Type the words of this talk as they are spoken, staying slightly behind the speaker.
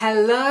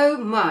Hello,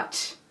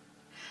 March.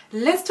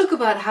 Let's talk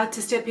about how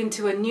to step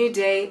into a new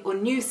day or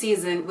new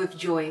season with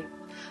joy.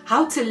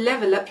 How to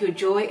level up your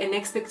joy and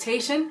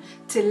expectation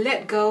to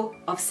let go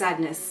of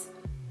sadness.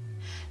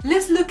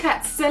 Let's look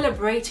at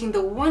celebrating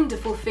the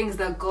wonderful things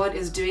that God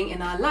is doing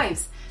in our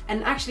lives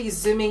and actually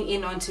zooming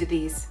in onto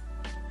these.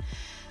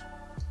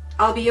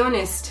 I'll be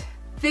honest,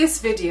 this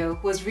video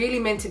was really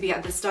meant to be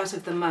at the start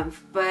of the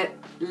month, but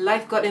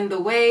life got in the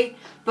way,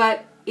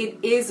 but it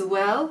is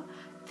well.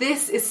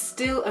 This is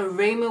still a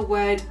rhema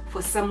word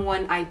for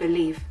someone, I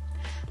believe.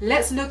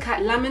 Let's look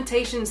at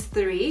Lamentations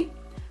 3,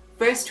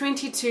 verse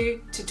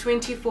 22 to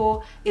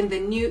 24 in the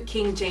New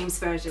King James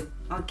Version.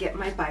 I'll get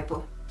my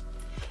Bible.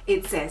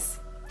 It says,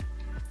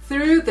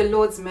 "Through the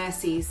Lord's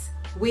mercies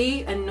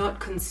we are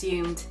not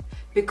consumed,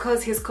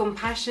 because his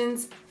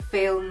compassions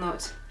fail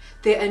not.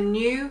 They are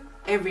new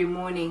every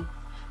morning.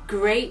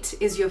 Great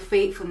is your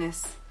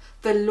faithfulness.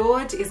 The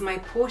Lord is my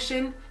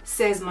portion,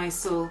 says my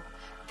soul.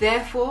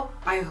 Therefore,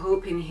 I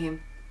hope in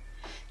him."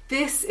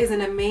 This is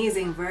an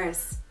amazing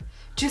verse.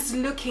 Just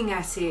looking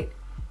at it,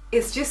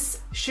 it's just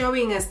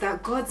showing us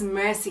that God's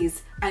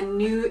mercies are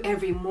new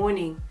every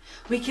morning.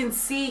 We can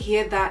see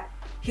here that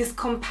his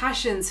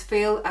compassions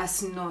fail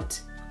us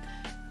not.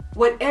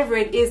 Whatever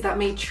it is that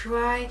may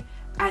try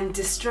and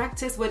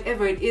distract us,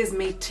 whatever it is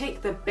may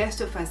take the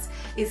best of us,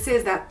 it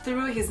says that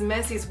through his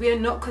mercies we are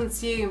not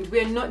consumed,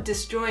 we are not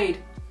destroyed.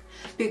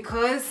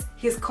 Because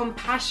his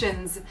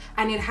compassions,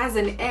 and it has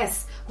an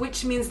S,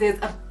 which means there's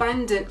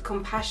abundant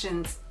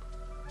compassions.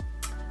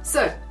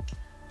 So,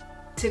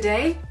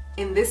 today,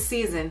 in this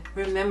season,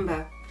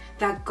 remember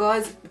that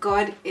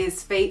God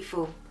is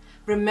faithful.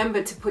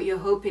 Remember to put your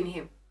hope in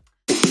him.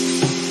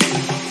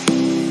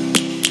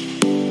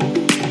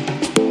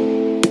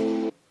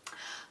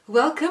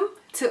 Welcome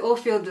to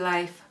Allfield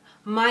Life.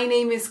 My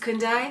name is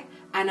Kundai,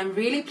 and I'm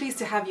really pleased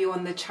to have you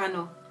on the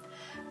channel.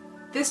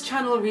 This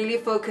channel really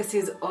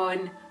focuses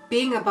on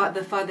being about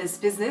the Father's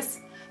business,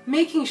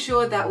 making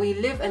sure that we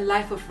live a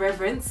life of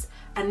reverence,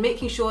 and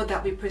making sure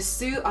that we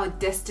pursue our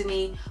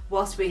destiny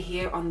whilst we're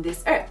here on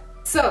this earth.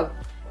 So,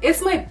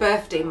 it's my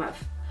birthday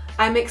month.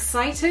 I'm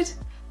excited,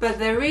 but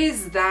there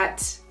is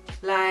that,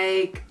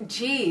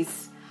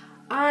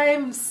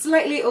 I'm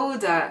slightly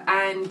older,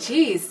 and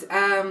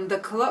the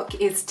clock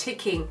is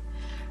ticking,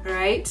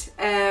 right?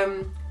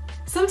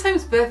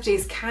 Sometimes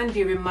birthdays can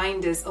be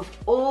reminders of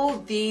all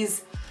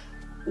these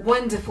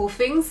wonderful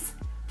things,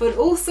 but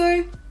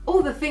also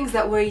all the things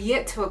that we're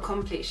yet to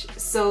accomplish.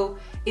 So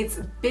it's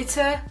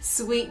bitter,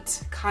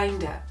 sweet,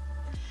 kinda.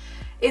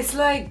 It's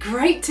like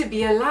great to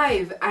be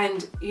alive,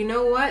 and you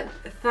know what?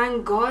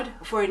 Thank God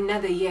for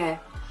another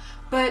year.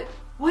 But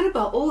what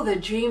about all the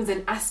dreams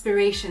and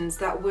aspirations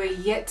that we're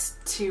yet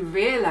to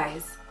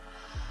realize?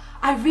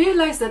 I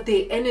realize that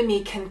the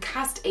enemy can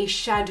cast a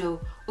shadow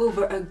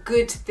over a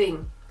good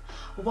thing.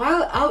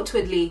 While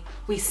outwardly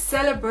we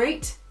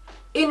celebrate,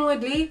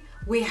 inwardly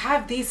we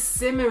have these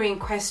simmering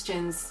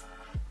questions,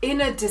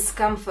 inner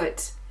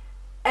discomfort,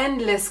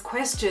 endless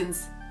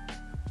questions.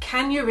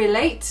 Can you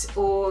relate,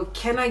 or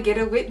can I get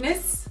a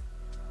witness?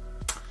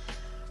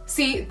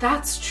 See,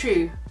 that's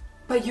true,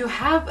 but you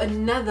have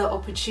another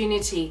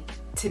opportunity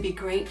to be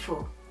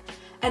grateful.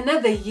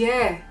 Another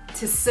year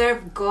to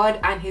serve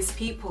God and his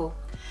people.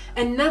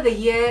 Another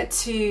year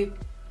to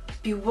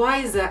be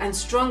wiser and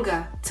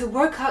stronger, to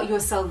work out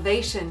your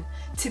salvation,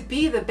 to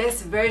be the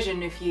best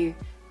version of you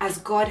as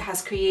God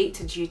has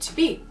created you to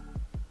be.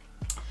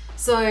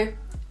 So,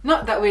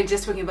 not that we're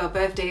just talking about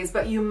birthdays,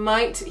 but you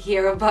might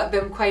hear about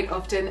them quite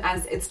often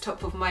as it's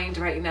top of mind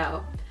right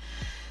now.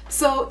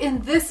 So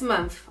in this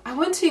month, I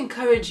want to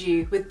encourage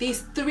you with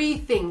these 3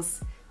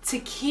 things to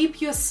keep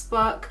your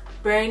spark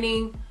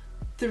burning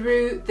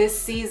through this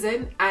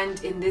season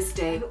and in this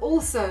day. And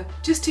also,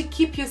 just to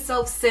keep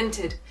yourself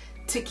centered,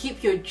 to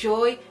keep your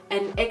joy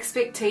and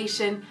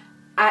expectation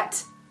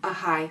at a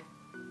high.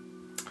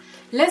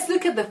 Let's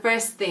look at the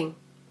first thing.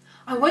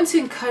 I want to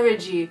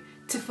encourage you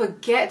to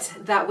forget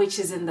that which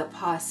is in the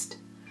past.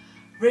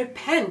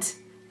 Repent.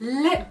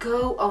 Let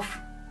go of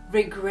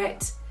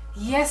regret.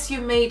 Yes, you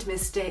made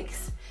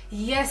mistakes.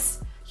 Yes,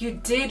 you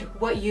did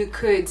what you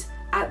could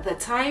at the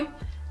time,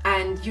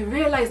 and you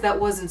realized that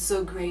wasn't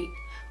so great.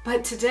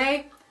 But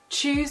today,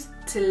 choose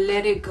to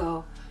let it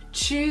go.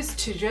 Choose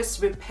to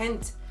just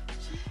repent.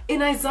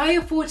 In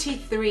Isaiah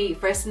 43,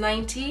 verse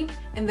 19,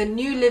 in the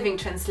New Living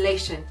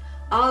Translation,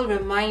 I'll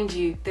remind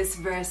you this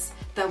verse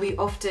that we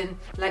often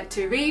like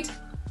to read,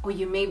 or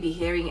you may be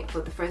hearing it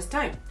for the first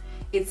time.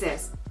 It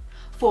says,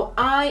 "For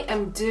I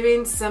am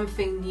doing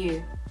something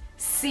new.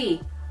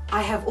 See,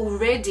 I have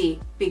already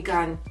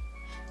begun.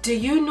 Do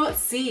you not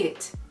see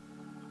it?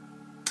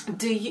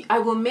 I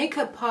will make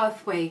a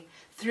pathway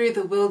through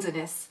the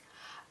wilderness.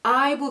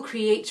 I will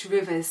create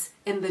rivers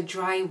in the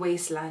dry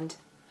wasteland."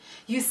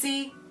 You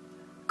see,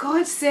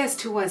 God says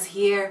to us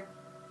here,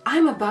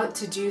 I'm about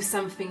to do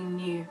something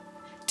new.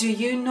 Do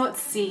you not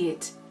see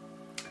it?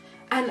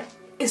 And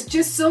it's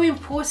just so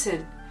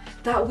important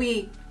that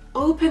we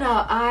open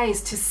our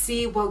eyes to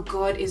see what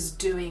God is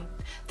doing,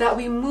 that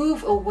we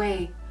move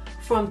away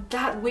from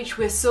that which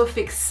we're so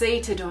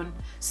fixated on,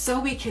 so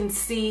we can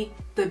see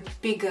the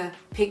bigger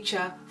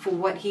picture for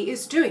what He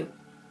is doing.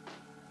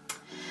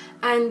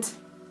 And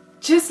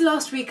just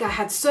last week I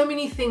had so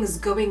many things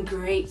going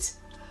great,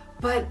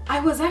 but I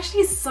was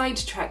actually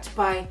sidetracked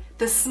by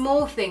the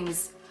small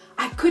things.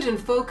 I couldn't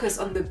focus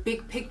on the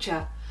big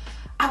picture.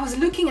 I was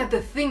looking at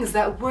the things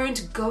that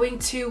weren't going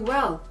too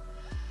well.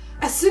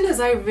 As soon as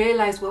I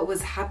realized what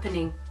was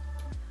happening,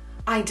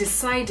 I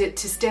decided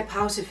to step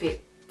out of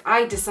it.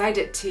 I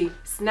decided to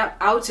snap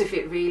out of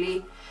it,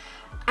 really.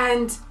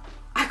 And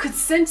I could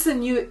sense a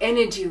new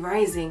energy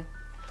rising.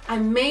 I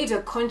made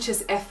a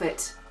conscious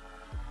effort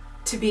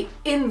to be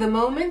in the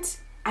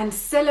moment and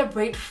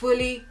celebrate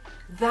fully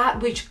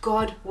that which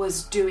God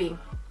was doing.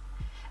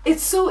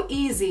 It's so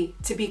easy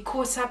to be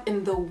caught up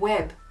in the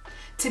web,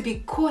 to be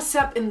caught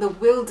up in the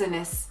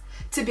wilderness,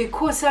 to be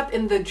caught up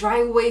in the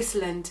dry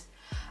wasteland,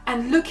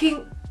 and look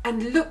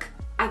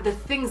at the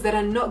things that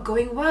are not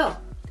going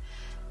well,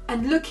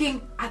 and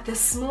looking at the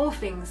small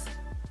things,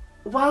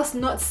 whilst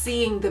not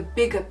seeing the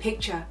bigger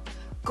picture.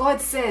 God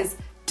says,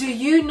 do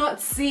you not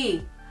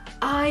see?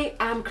 I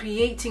am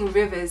creating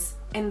rivers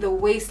in the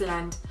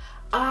wasteland.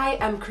 I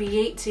am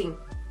creating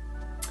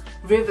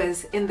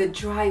rivers in the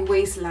dry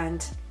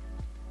wasteland.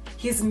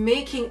 He's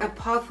making a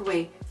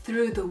pathway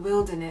through the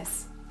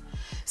wilderness.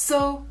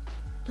 So,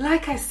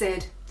 like I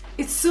said,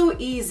 it's so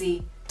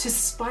easy to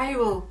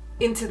spiral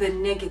into the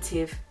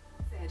negative.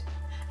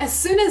 As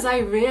soon as I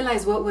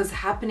realized what was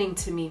happening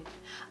to me,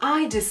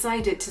 I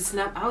decided to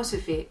snap out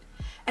of it,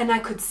 and I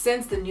could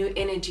sense the new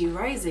energy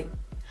rising.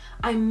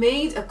 I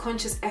made a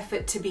conscious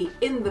effort to be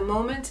in the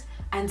moment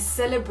and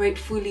celebrate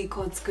fully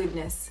God's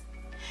goodness.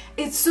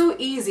 It's so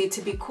easy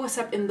to be caught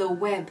up in the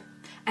web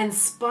and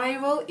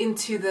spiral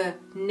into the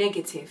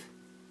negative.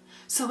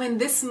 So in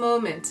this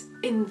moment,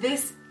 in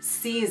this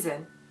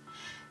season,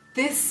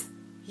 this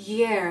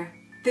year,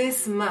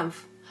 this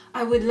month,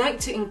 I would like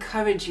to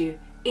encourage you.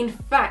 In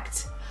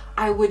fact,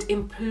 I would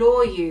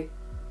implore you.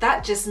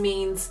 That just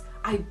means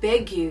I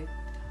beg you,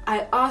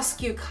 I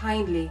ask you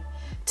kindly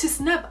to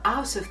snap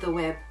out of the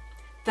web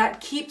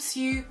that keeps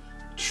you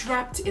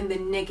trapped in the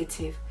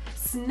negative.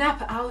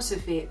 Snap out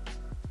of it.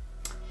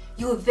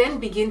 You'll then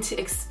begin to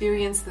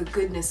experience the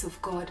goodness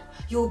of God.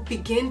 You'll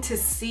begin to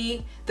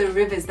see the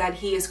rivers that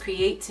He is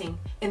creating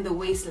in the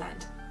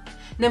wasteland.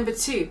 Number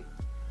 2,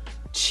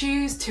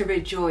 choose to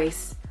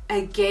rejoice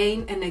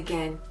again and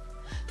again.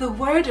 The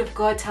Word of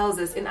God tells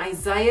us in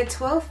Isaiah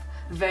 12,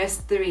 verse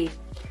 3,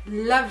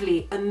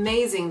 lovely,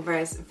 amazing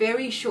verse,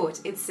 very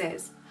short, it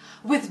says,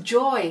 with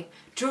joy,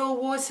 draw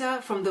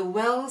water from the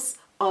wells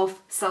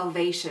of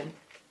salvation.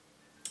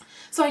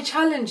 So I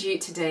challenge you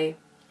today,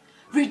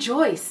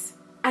 rejoice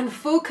and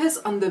focus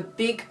on the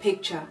big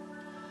picture.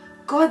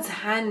 God's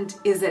hand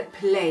is at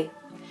play.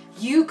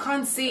 You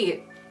can't see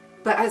it,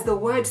 but as the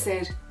Word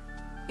said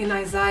in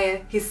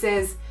Isaiah, He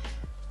says,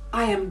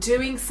 I am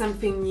doing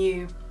something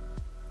new.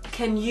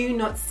 Can you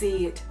not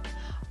see it?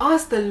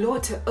 Ask the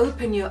Lord to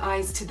open your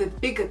eyes to the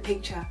bigger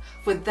picture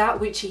for that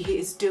which He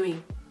is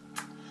doing.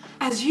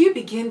 As you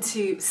begin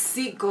to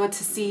seek God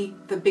to see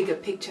the bigger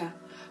picture,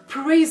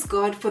 praise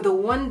God for the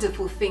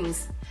wonderful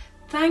things.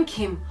 Thank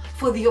Him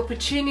for the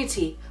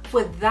opportunity,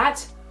 for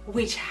that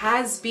which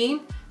has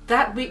been,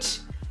 that which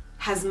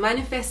has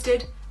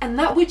manifested, and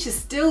that which is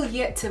still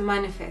yet to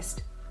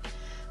manifest.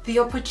 The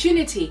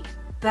opportunity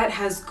that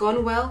has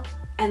gone well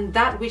and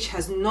that which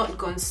has not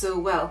gone so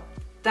well,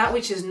 that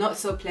which is not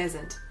so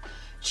pleasant.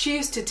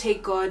 Choose to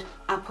take God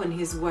up on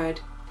His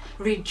word.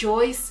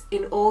 Rejoice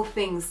in all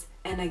things.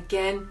 And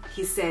again,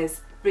 He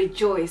says,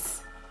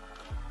 rejoice.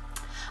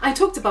 I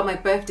talked about my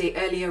birthday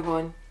earlier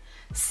on.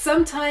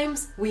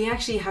 Sometimes we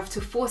actually have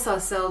to force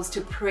ourselves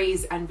to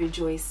praise and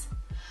rejoice.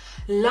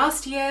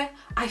 Last year,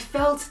 I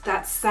felt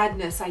that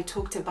sadness I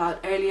talked about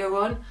earlier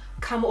on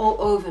come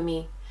all over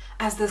me.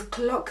 As the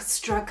clock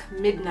struck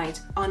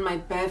midnight on my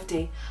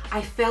birthday,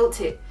 I felt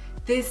it,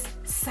 this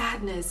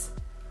sadness.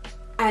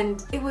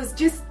 And it was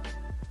just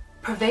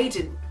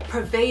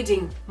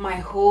pervading my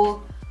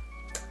whole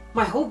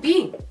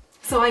being.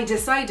 So I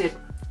decided,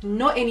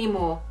 not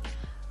anymore.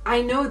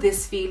 I know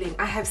this feeling.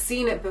 I have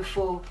seen it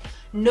before.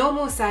 No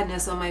more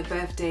sadness on my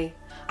birthday.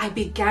 I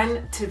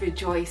began to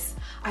rejoice.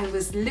 I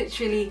was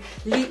literally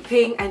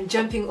leaping and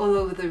jumping all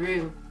over the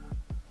room.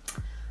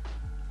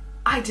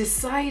 I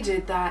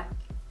decided that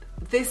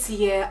this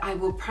year I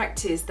will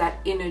practice that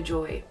inner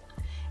joy.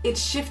 It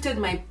shifted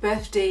my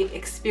birthday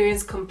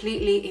experience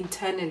completely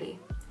internally.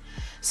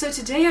 So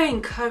today I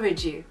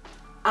encourage you,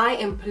 I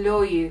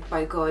implore you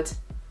by God,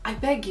 I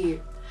beg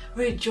you,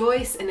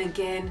 rejoice and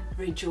again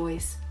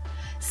rejoice.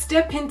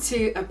 Step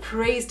into a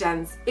praise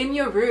dance in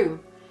your room,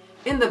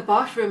 in the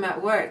bathroom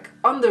at work,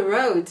 on the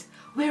road,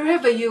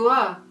 wherever you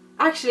are.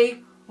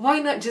 Actually, why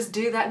not just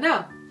do that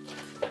now?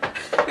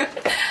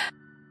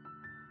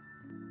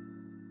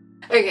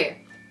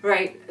 Okay,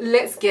 right,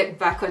 let's get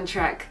back on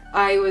track.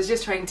 I was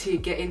just trying to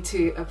get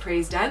into a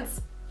praise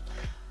dance.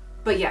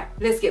 But yeah,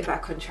 let's get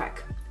back on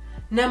track.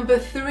 Number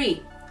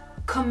 3,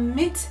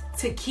 commit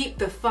to keep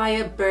the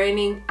fire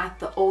burning at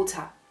the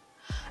altar.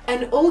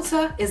 An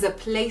altar is a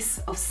place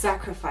of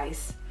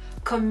sacrifice.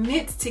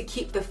 Commit to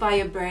keep the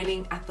fire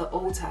burning at the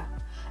altar.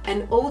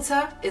 An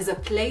altar is a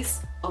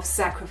place of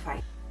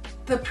sacrifice.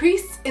 The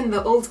priests in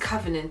the Old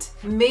Covenant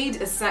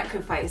made a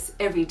sacrifice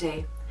every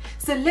day.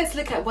 So let's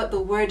look at what the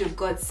Word of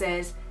God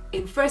says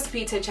in 1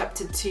 Peter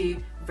chapter 2,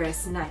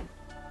 verse 9.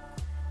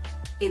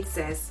 It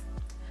says,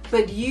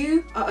 "But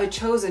you are a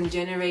chosen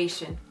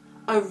generation,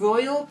 a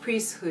royal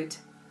priesthood,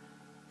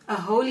 a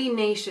holy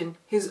nation,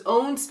 his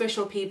own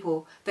special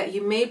people, that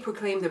you may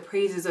proclaim the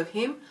praises of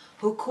him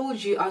who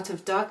called you out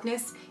of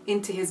darkness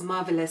into his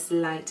marvelous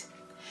light."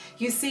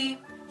 You see,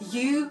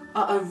 you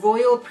are a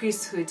royal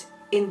priesthood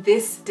in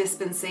this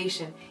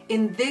dispensation,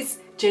 in this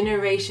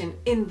generation,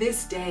 in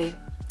this day.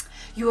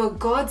 You are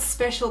God's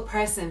special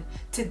person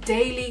to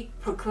daily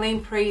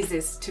proclaim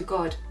praises to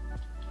God.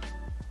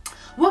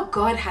 What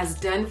God has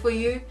done for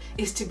you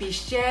is to be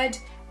shared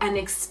and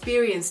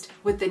experienced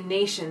with the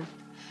nations.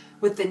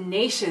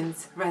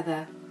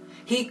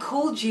 He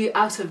called you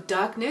out of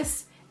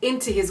darkness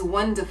into his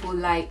wonderful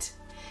light.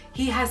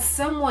 He has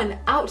someone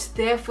out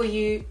there for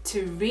you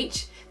to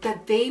reach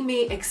that they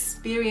may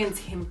experience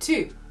him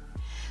too.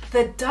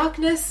 The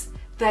darkness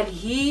that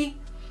he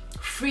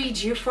freed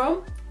you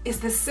from is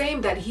the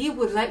same that he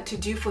would like to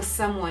do for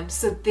someone,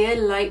 so their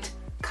light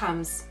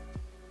comes.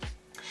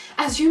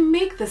 As you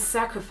make the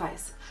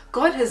sacrifice,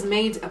 God has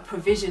made a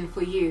provision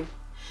for you,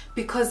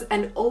 because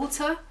an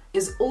altar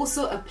is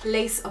also a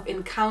place of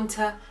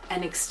encounter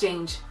and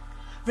exchange.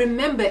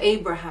 Remember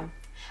Abraham,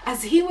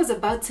 as he was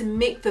about to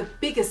make the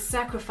biggest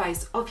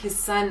sacrifice of his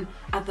son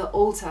at the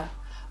altar,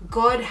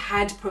 God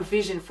had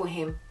provision for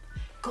him.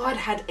 God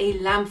had a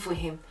lamb for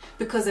him,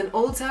 because an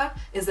altar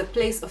is a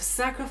place of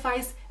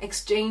sacrifice,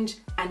 exchange,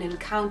 and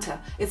encounter.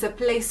 It's a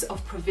place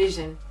of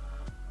provision.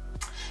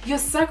 Your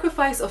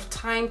sacrifice of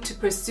time to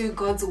pursue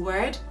God's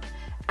word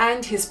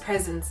and his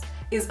presence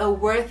is a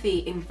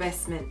worthy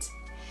investment.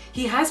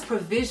 He has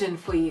provision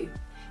for you.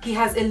 He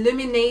has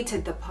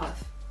illuminated the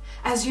path.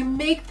 As you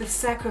make the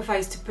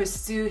sacrifice to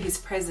pursue his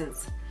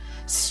presence,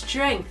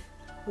 strength,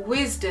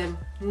 wisdom,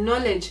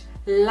 knowledge,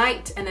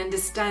 light, and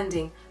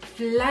understanding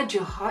flood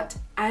your heart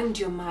and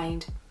your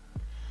mind.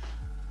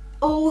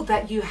 All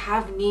that you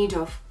have need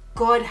of,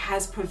 God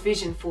has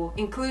provision for,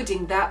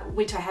 including that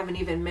which I haven't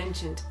even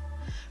mentioned.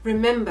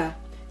 Remember,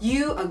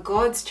 you are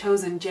God's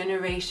chosen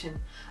generation,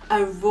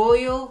 a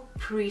royal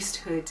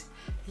priesthood.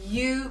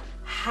 You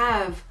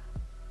have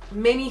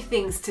many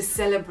things to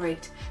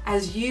celebrate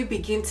as you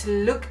begin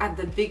to look at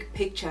the big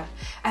picture,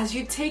 as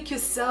you take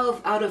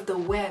yourself out of the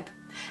web,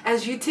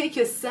 as you take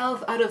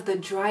yourself out of the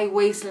dry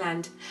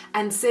wasteland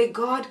and say,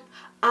 God,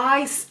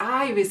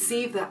 I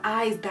receive the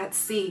eyes that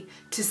see,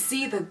 to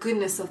see the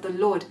goodness of the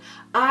Lord.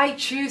 I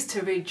choose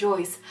to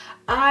rejoice.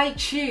 I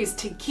choose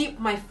to keep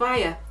my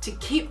fire, to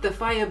keep the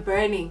fire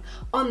burning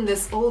on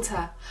this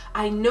altar.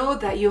 I know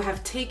that you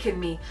have taken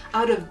me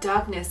out of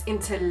darkness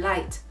into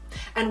light.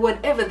 And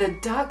whatever the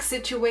dark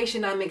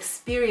situation I'm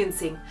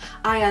experiencing,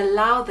 I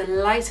allow the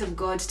light of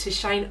God to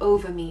shine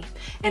over me.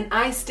 And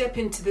I step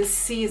into this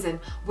season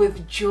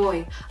with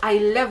joy. I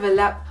level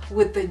up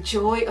with the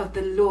joy of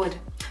the Lord.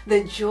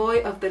 The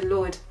joy of the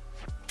Lord.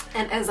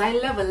 And as I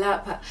level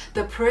up,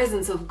 the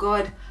presence of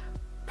God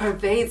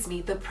pervades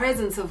me. The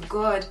presence of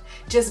God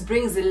just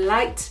brings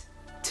light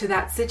to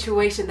that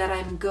situation that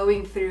I'm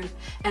going through,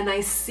 and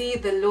I see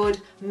the Lord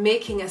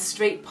making a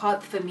straight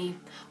path for me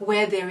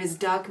where there is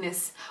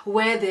darkness,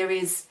 where there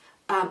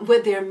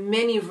are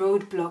many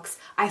roadblocks.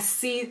 I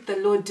see the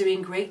Lord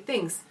doing great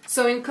things.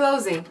 So in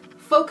closing,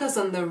 focus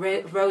on the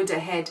road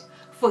ahead.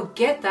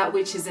 Forget that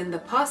which is in the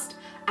past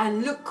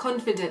and look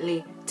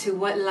confidently to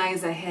what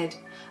lies ahead.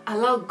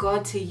 Allow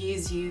God to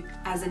use you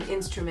as an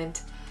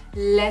instrument.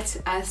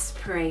 Let us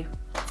pray.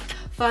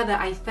 Father,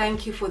 I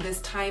thank you for this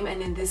time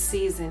and in this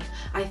season.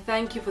 I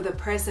thank you for the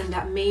person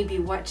that may be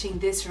watching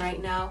this right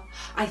now.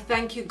 I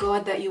thank you,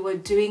 God, that you are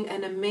doing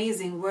an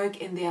amazing work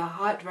in their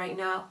heart right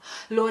now.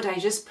 Lord, I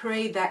just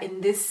pray that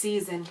in this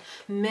season,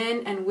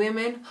 men and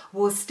women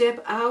will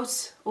step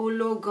out. Oh,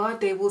 Lord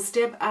God, they will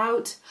step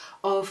out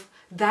of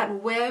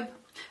that web,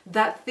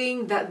 that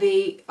thing that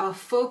they are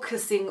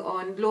focusing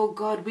on, Lord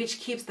God,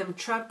 which keeps them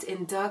trapped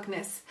in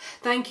darkness.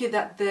 Thank you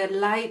that their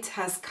light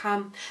has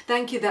come.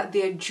 Thank you that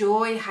their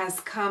joy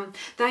has come.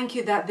 Thank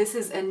you that this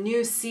is a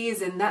new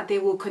season, that they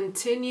will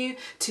continue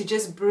to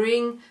just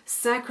bring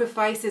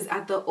sacrifices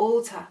at the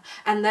altar,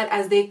 and that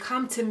as they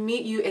come to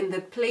meet you in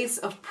the place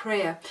of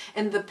prayer,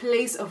 in the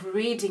place of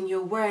reading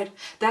your word,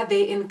 that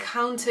they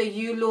encounter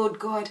you, Lord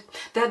God,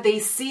 that they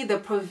see the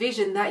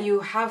provision that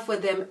you have for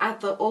them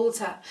at the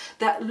altar,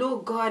 that,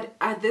 Lord God,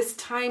 at this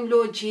time,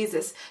 Lord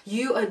Jesus,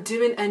 you are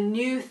doing a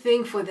new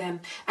thing for them.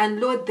 And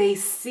Lord, they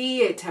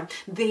see it.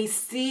 They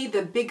see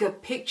the bigger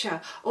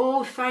picture.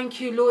 Oh,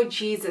 thank you, Lord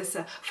Jesus,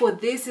 for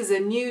this is a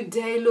new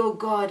day, Lord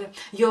God.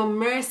 Your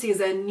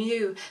mercies are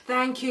new.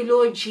 Thank you,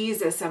 Lord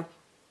Jesus,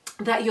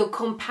 that your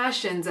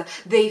compassions,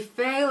 they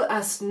fail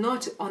us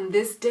not on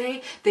this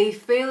day. They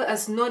fail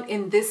us not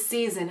in this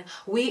season.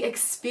 We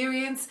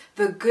experience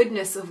the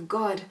goodness of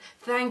God.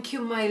 Thank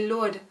you, my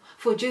Lord,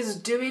 for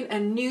just doing a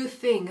new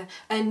thing.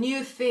 And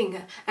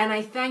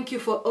I thank you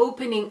for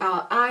opening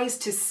our eyes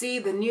to see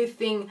the new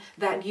thing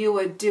that you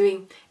are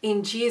doing.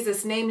 In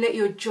Jesus' name, let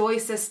your joy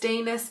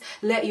sustain us.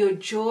 Let your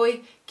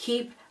joy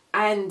keep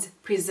and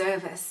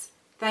preserve us.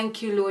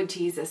 Thank you, Lord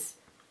Jesus.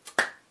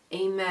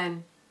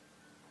 Amen.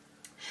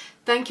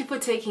 Thank you for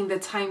taking the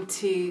time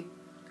to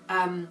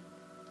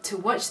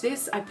watch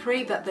this. I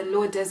pray that the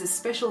Lord does a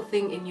special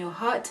thing in your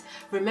heart.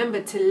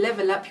 Remember to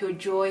level up your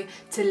joy,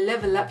 to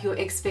level up your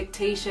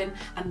expectation,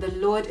 and the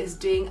Lord is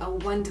doing a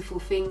wonderful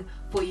thing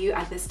for you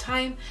at this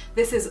time.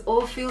 This is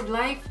All Field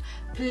Life.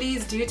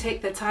 Please do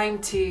take the time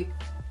to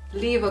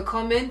leave a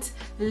comment.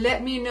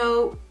 Let me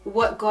know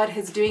what God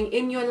is doing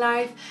in your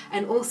life,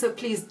 and also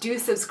please do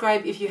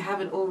subscribe if you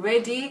haven't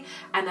already,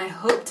 and I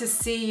hope to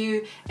see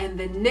you in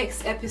the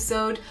next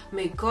episode.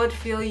 May God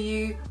fill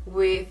you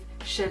with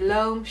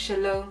shalom,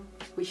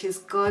 which is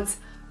God's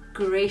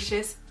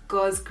gracious,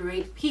 God's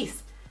great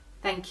peace.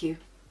 Thank you.